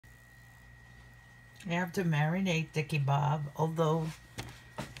You have to marinate the kebab, although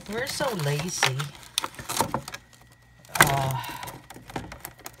we're so lazy uh,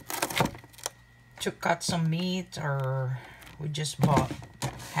 to cut some meat, or we just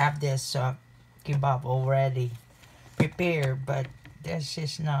have this kebab already prepared, but this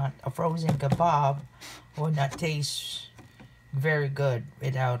is not a frozen kebab. Will not taste very good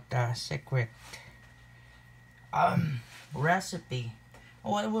without secret recipe.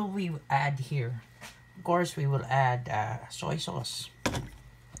 What will we add here? Of course, we will add soy sauce.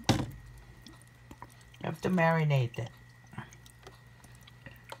 You have to marinate it.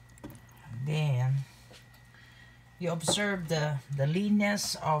 Then you observe the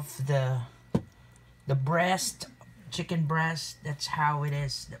leanness of the breast, chicken breast. That's how it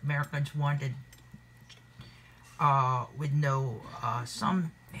is. The Americans wanted with no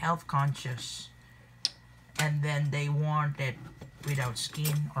some health conscious, and then they want it without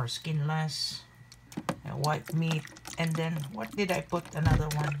skin or skinless, white meat. And then what did I put? Another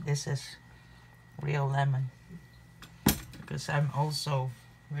one. This is real lemon, because I'm also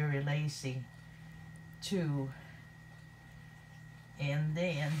very lazy too. And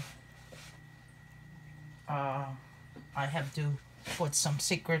then I have to put some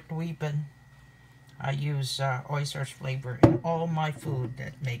secret weapon. I use oyster flavor in all my food.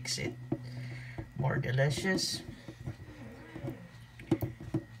 That makes it more delicious.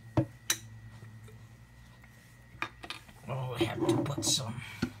 Oh, I have to put some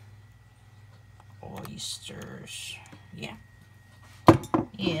oysters. Yeah.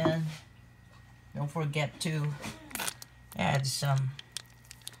 And don't forget to add some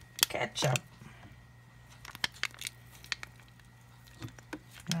ketchup.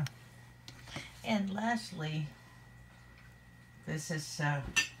 Yeah. And lastly, this is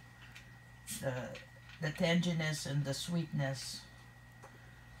the tanginess and the sweetness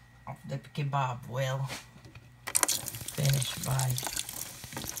of the kebab will finish by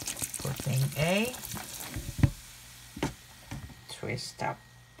putting a twist up,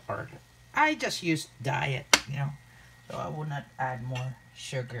 or I just use diet, so I will not add more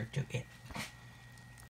sugar to it.